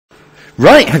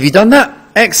Right, have you done that?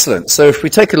 Excellent. So if we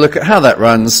take a look at how that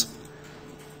runs,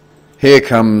 here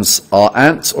comes our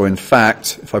ant, or in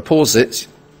fact, if I pause it,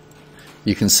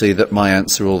 you can see that my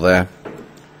ants are all there.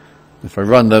 If I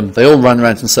run them, they all run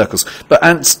around in circles. But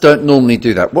ants don't normally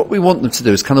do that. What we want them to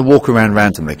do is kind of walk around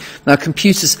randomly. Now,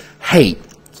 computers hate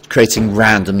creating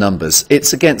random numbers.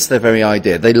 It's against their very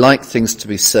idea. They like things to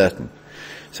be certain.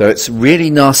 So it's really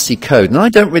nasty code. And I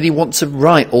don't really want to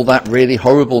write all that really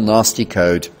horrible, nasty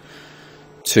code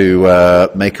to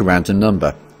make a random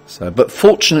number. But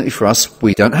fortunately for us,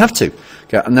 we don't have to.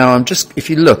 Okay, now, if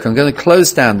you look, I'm going to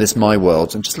close down this My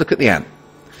World and just look at the ant.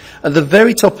 At the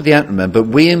very top of the ant, remember,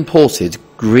 we imported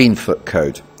Greenfoot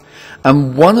code.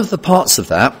 And one of the parts of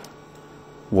that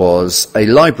was a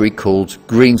library called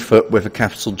Greenfoot with a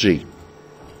capital G.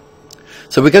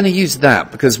 So we're going to use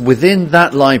that because within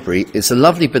that library is a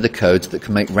lovely bit of code that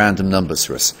can make random numbers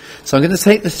for us. So I'm going to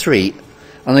take the 3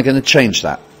 and I'm going to change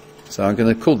that. So I'm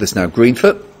going to call this now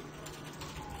Greenfoot.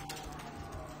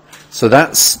 So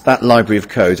that's that library of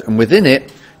code. And within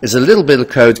it is a little bit of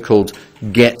code called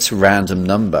get random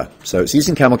number. So it's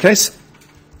using camel case.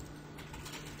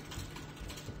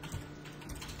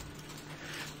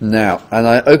 Now, and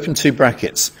I open 2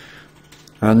 brackets.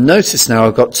 And notice now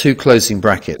I've got 2 closing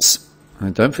brackets.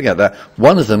 And don't forget that.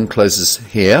 One of them closes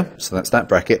here, so that's that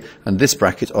bracket, and this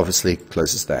bracket obviously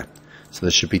closes there. So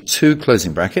there should be 2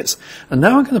 closing brackets. And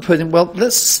now I'm going to put in, well,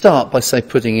 let's start by, say,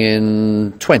 putting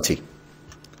in 20.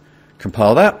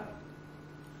 Compile that.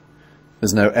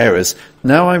 There's no errors.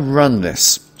 Now I run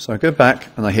this. So I go back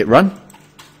and I hit run.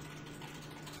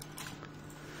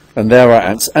 And there are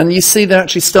ants. And you see they're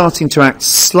actually starting to act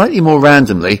slightly more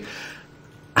randomly.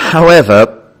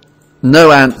 However,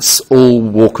 no ants all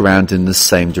walk around in the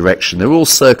same direction. They're all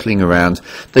circling around.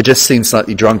 They just seem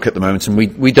slightly drunk at the moment, and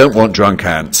we don't want drunk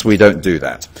ants. We don't do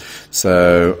that.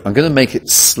 So I'm going to make it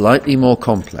slightly more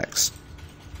complex.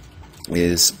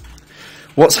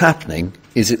 What's happening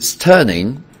is it's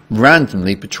turning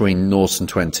randomly between 0 and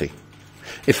 20.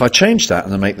 If I change that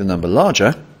and I make the number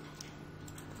larger,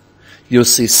 you'll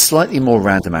see slightly more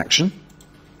random action.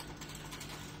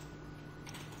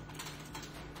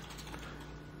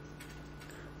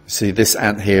 See, this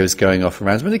ant here is going off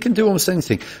around, but it can do almost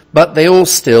anything. But they're all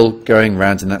still going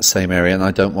around in that same area, and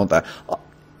I don't want that.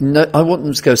 No, I want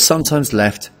them to go sometimes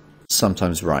left,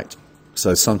 sometimes right.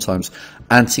 So sometimes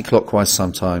anti-clockwise,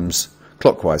 sometimes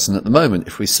clockwise. And at the moment,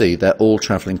 if we see, they're all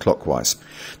travelling clockwise.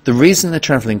 The reason they're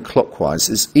travelling clockwise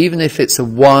is even if it's a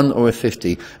 1 or a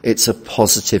 50, it's a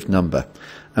positive number.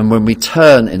 And when we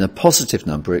turn in a positive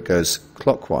number, it goes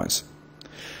clockwise.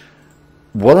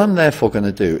 What I'm therefore going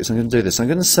to do is I'm going to do this. I'm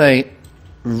going to say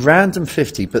random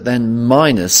 50, but then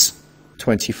minus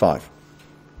 25.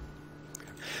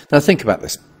 Now think about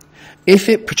this. If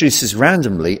it produces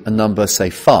randomly a number, say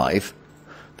 5,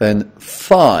 then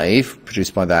 5,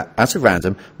 produced by that at a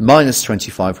random, minus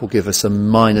 25 will give us a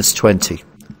minus 20.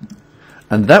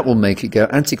 And that will make it go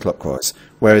anti-clockwise.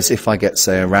 Whereas if I get,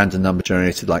 say, a random number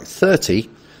generated like 30,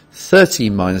 30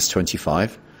 minus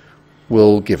 25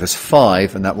 will give us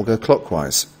 5, and that will go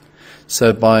clockwise.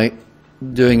 So by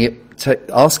doing it,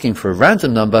 asking for a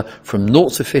random number from 0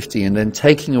 to 50 and then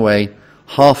taking away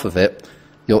half of it,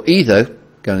 you're either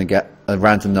going to get a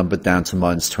random number down to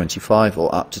minus 25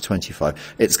 or up to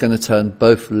 25. It's going to turn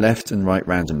both left and right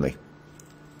randomly.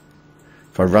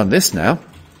 If I run this now,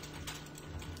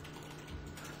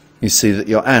 you see that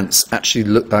your ants actually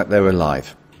look like they're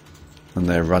alive and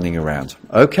they're running around.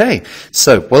 Okay,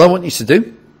 so what I want you to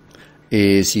do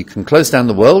is you can close down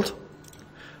the world,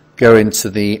 go into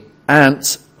the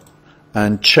ant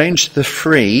and change the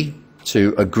free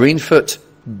to a Greenfoot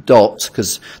dot,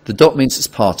 because the dot means it's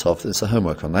part of. There's a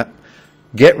homework on that.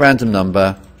 Get random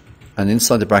number, and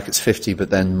inside the brackets 50, but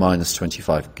then minus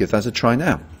 25. Give that a try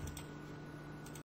now.